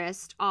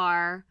 interests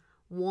are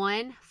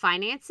 1,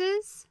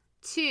 finances,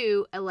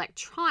 2,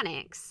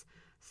 electronics,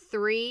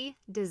 3,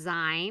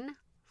 design,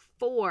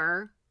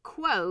 4,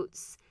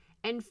 quotes,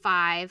 and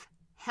 5,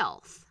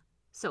 health.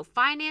 So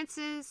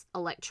finances,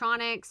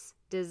 electronics,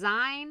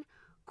 design,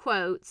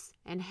 quotes,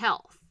 and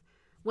health.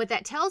 What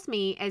that tells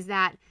me is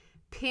that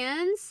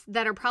pins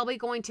that are probably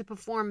going to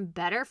perform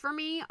better for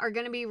me are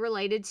going to be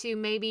related to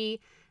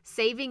maybe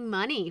saving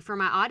money for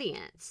my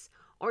audience,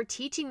 or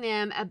teaching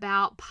them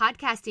about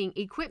podcasting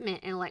equipment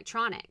and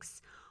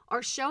electronics,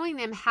 or showing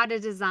them how to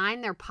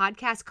design their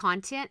podcast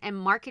content and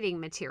marketing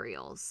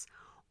materials,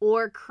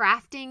 or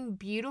crafting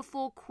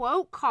beautiful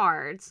quote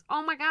cards.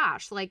 Oh my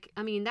gosh.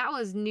 That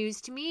was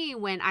news to me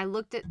when I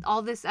looked at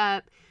all this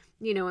up,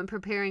 in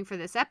preparing for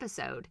this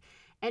episode.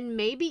 And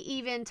maybe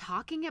even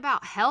talking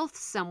about health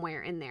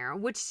somewhere in there,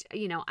 which,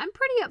 I'm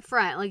pretty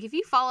upfront. Like, if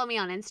you follow me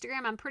on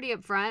Instagram, I'm pretty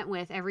upfront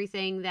with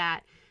everything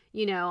that,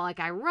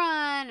 I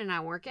run and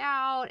I work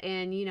out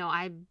and,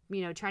 I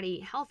try to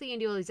eat healthy and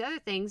do all these other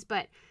things.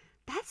 But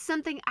that's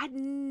something I'd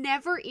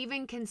never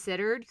even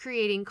considered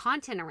creating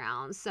content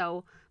around.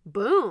 So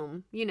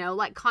boom,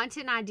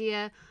 content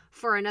idea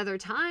for another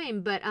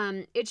time. But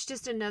it's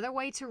just another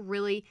way to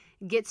really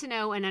get to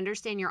know and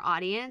understand your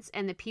audience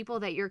and the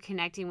people that you're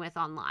connecting with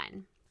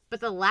online. But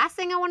the last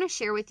thing I want to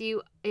share with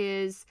you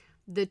is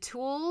the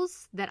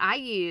tools that I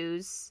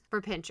use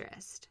for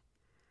Pinterest.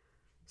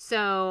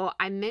 So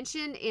I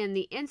mentioned in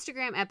the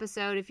Instagram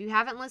episode, if you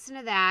haven't listened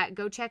to that,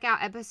 go check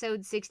out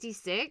episode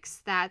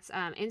 66. That's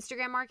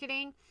Instagram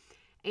marketing.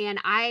 And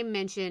I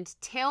mentioned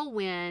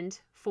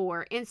Tailwind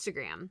for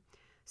Instagram.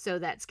 So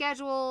that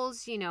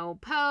schedules,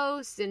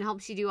 posts and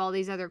helps you do all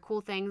these other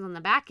cool things on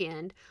the back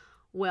end.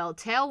 Well,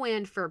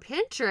 Tailwind for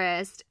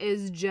Pinterest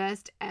is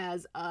just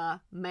as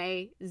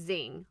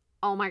amazing.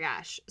 Oh my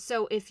gosh.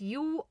 So if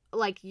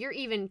you're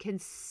even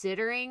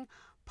considering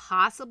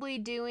possibly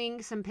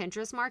doing some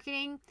Pinterest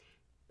marketing,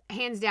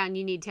 hands down,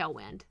 you need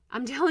Tailwind.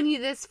 I'm telling you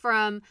this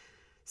from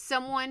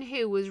someone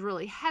who was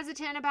really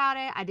hesitant about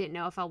it. I didn't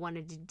know if I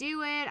wanted to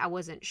do it. I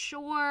wasn't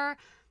sure.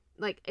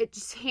 It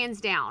just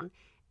hands down.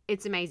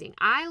 It's amazing.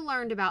 I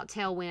learned about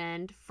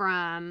Tailwind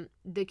from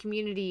the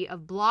community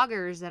of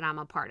bloggers that I'm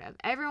a part of.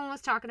 Everyone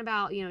was talking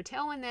about,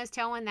 Tailwind this,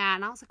 Tailwind that.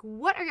 And I was like,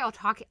 what are y'all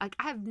talking? I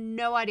have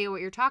no idea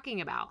what you're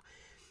talking about.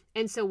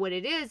 And so what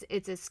it is,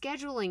 it's a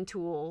scheduling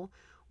tool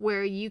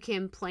where you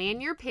can plan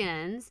your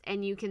pins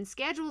and you can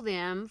schedule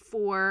them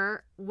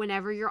for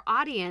whenever your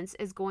audience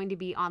is going to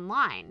be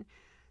online.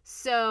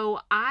 So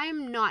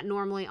I'm not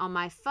normally on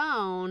my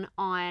phone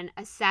on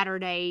a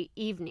Saturday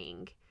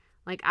evening.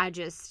 I'll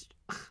just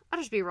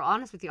be real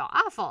honest with y'all.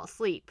 I fall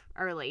asleep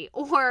early,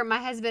 or my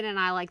husband and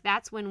I,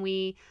 that's when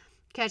we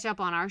catch up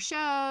on our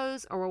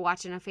shows, or we're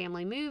watching a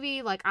family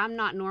movie. I'm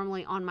not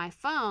normally on my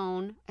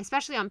phone,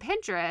 especially on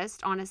Pinterest,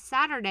 on a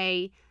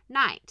Saturday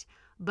night,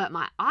 but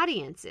my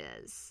audience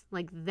is.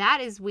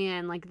 That is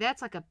when,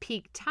 that's a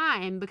peak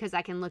time, because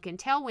I can look in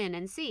Tailwind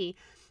and see.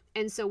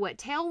 And so what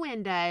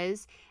Tailwind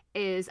does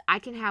is I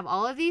can have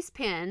all of these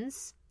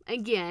pins.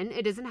 Again,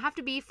 it doesn't have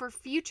to be for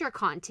future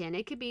content.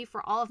 It could be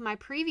for all of my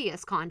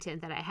previous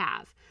content that I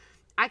have.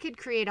 I could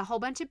create a whole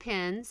bunch of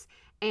pins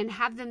and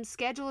have them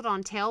scheduled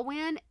on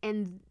Tailwind,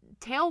 and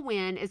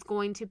Tailwind is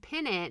going to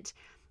pin it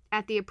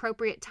at the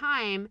appropriate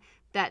time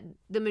that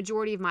the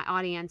majority of my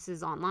audience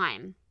is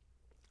online.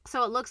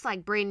 So it looks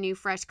like brand new,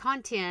 fresh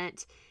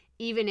content,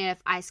 even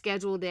if I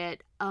scheduled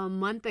it a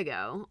month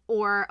ago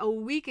or a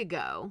week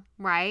ago,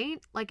 right?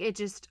 It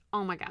just,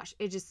 oh my gosh,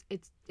 it's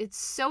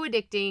so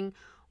addicting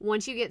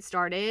once you get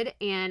started.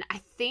 And I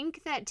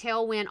think that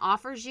Tailwind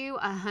offers you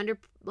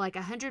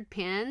 100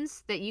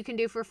 pins that you can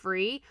do for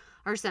free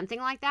or something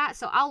like that.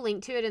 So I'll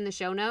link to it in the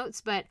show notes,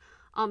 but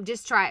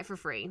just try it for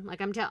free.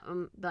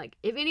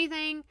 If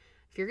anything,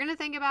 if you're going to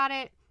think about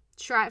it,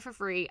 try it for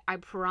free. I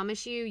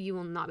promise you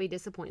will not be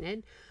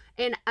disappointed.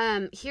 And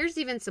here's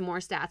even some more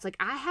stats.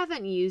 I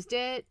haven't used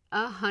it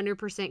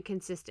 100%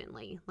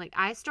 consistently.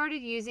 I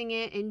started using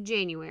it in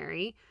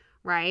January,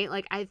 right?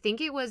 I think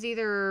it was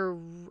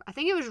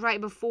right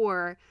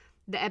before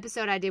the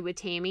episode I did with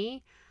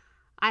Tammy.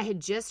 I had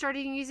just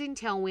started using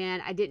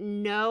Tailwind. I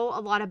didn't know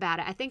a lot about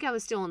it. I think I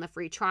was still on the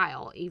free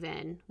trial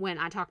even when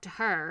I talked to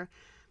her.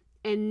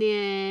 And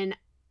then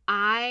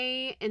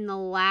in the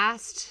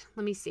last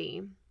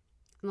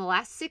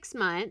 6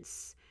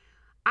 months,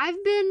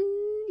 I've been,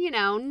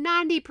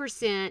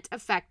 90%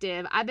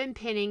 effective. I've been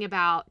pinning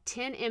about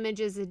 10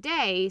 images a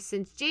day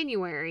since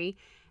January.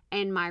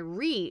 and my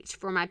reach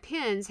for my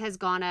pins has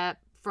gone up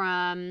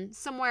from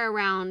somewhere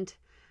around,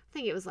 I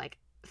think it was like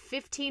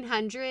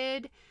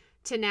 1,500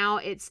 to now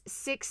it's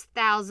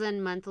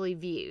 6,000 monthly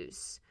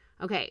views.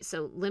 Okay,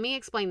 so let me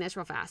explain this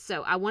real fast.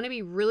 So I want to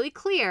be really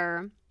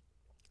clear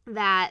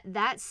that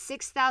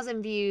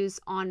 6,000 views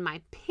on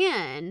my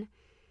pin,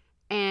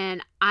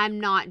 and I'm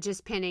not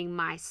just pinning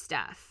my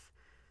stuff.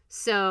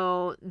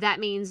 So that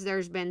means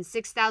there's been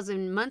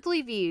 6,000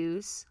 monthly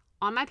views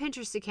on my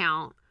Pinterest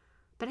account,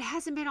 but it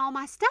hasn't been all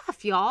my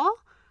stuff, y'all.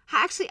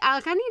 Actually, I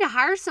need to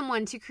hire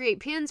someone to create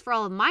pins for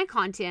all of my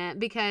content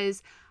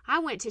because I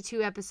went to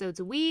 2 episodes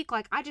a week.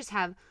 Like, I just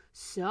have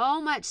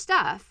so much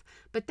stuff.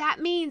 But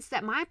that means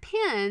that my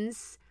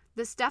pins,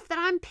 the stuff that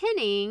I'm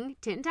pinning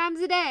 10 times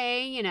a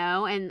day, you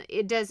know, and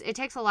it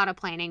takes a lot of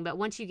planning, but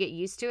once you get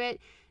used to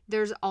it,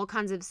 there's all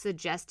kinds of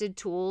suggested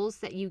tools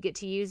that you get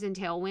to use in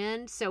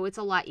Tailwind. So it's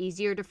a lot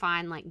easier to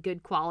find like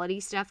good quality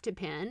stuff to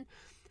pin.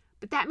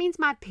 But that means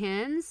my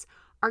pins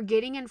are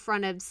getting in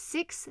front of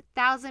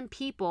 6,000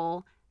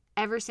 people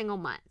every single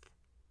month.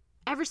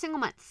 Every single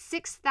month,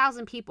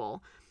 6,000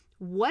 people.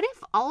 What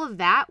if all of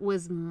that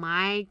was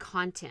my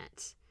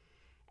content?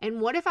 And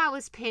what if I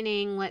was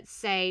pinning, let's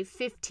say,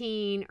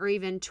 15 or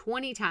even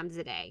 20 times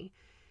a day?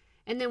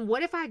 And then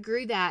what if I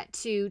grew that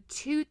to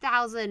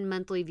 2,000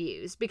 monthly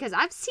views? Because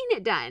I've seen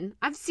it done.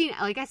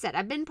 Like I said,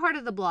 I've been part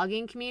of the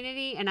blogging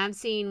community, and I've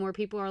seen where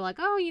people are like,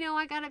 oh, you know,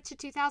 I got up to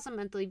 2,000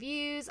 monthly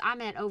views.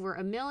 I'm at over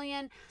 1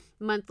 million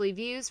monthly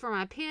views for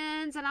my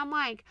pins. And I'm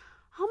like,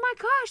 oh my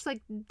gosh,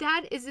 like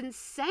that is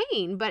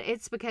insane. But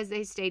it's because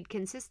they stayed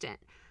consistent.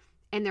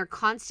 And they're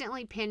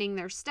constantly pinning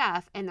their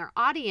stuff, and their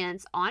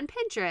audience on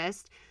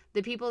Pinterest,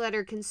 the people that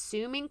are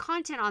consuming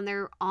content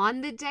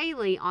on the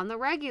daily, on the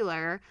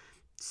regular,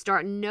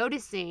 start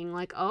noticing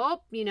like,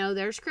 oh, you know,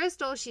 there's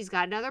Crystal. She's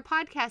got another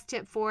podcast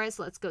tip for us.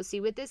 Let's go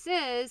see what this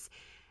is.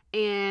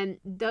 And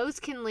those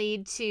can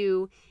lead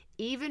to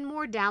even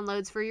more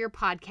downloads for your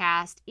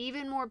podcast,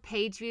 even more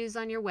page views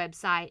on your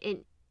website,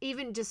 and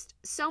even just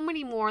so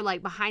many more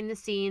like behind the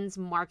scenes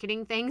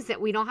marketing things that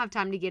we don't have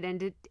time to get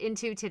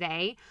into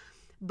today.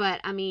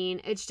 But I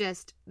mean, it's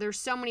just, there's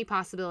so many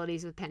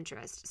possibilities with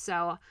Pinterest.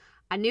 So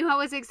I knew I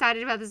was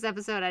excited about this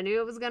episode. I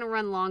knew it was going to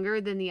run longer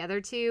than the other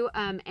two.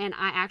 And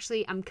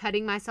I'm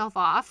cutting myself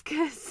off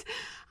because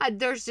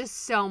there's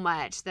just so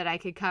much that I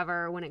could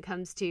cover when it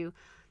comes to,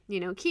 you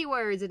know,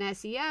 keywords and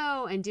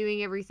SEO and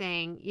doing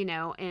everything, you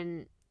know,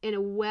 in a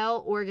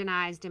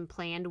well-organized and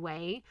planned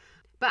way.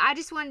 But I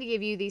just wanted to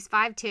give you these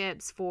 5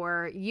 tips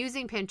for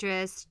using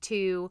Pinterest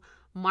to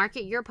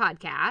market your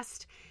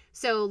podcast.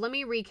 So let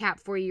me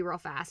recap for you real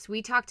fast.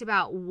 We talked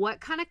about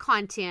what kind of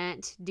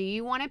content do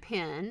you want to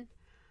pin.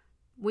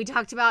 We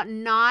talked about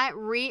not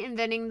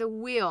reinventing the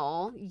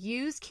wheel.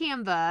 Use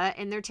Canva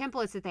and their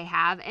templates that they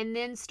have, and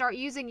then start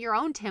using your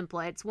own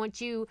templates once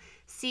you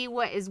see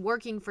what is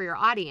working for your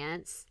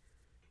audience.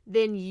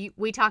 Then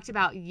we talked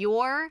about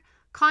your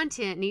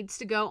content needs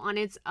to go on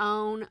its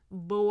own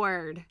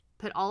board.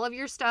 Put all of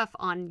your stuff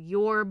on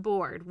your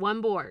board,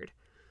 one board.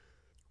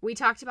 We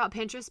talked about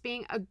Pinterest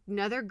being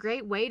another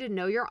great way to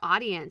know your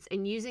audience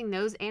and using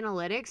those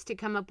analytics to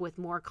come up with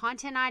more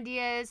content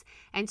ideas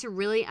and to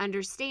really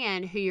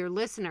understand who your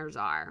listeners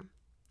are.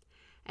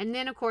 And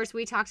then, of course,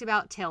 we talked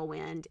about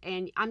Tailwind.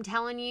 And I'm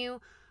telling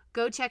you,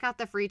 go check out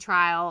the free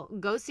trial.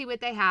 Go see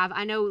what they have.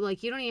 I know,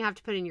 like, you don't even have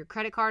to put in your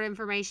credit card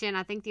information.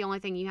 I think the only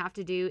thing you have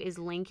to do is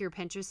link your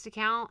Pinterest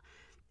account.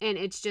 And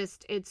it's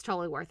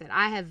totally worth it.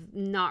 I have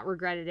not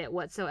regretted it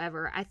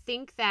whatsoever. I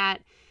think that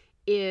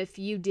if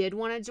you did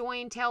want to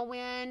join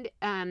Tailwind,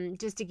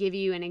 just to give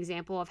you an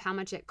example of how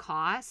much it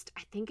cost,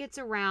 I think it's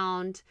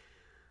around,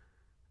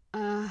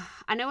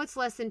 I know it's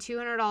less than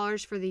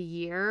 $200 for the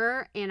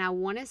year, and I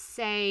want to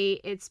say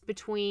it's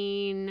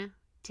between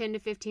 $10 to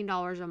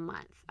 $15 a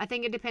month. I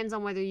think it depends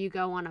on whether you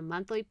go on a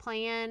monthly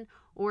plan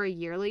or a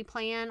yearly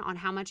plan on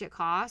how much it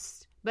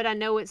costs, but I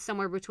know it's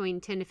somewhere between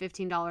 $10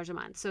 to $15 a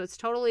month, so it's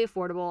totally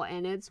affordable,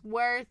 and it's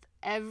worth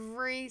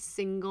every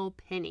single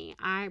penny,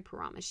 I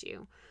promise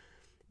you.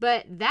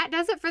 But that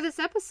does it for this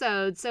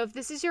episode. So if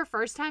this is your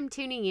first time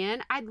tuning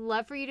in, I'd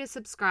love for you to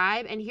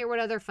subscribe and hear what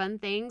other fun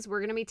things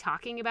we're going to be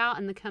talking about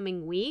in the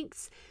coming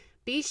weeks.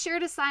 Be sure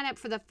to sign up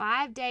for the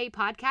 5-day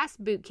podcast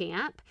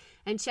bootcamp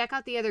and check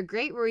out the other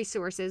great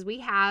resources we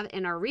have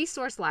in our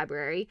resource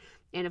library.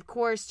 And of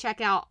course, check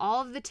out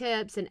all of the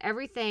tips and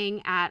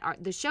everything at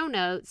the show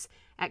notes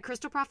at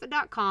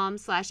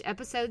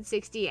crystalprofit.com/episode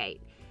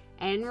 68.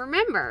 And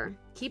remember,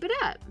 keep it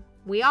up.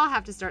 We all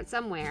have to start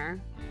somewhere.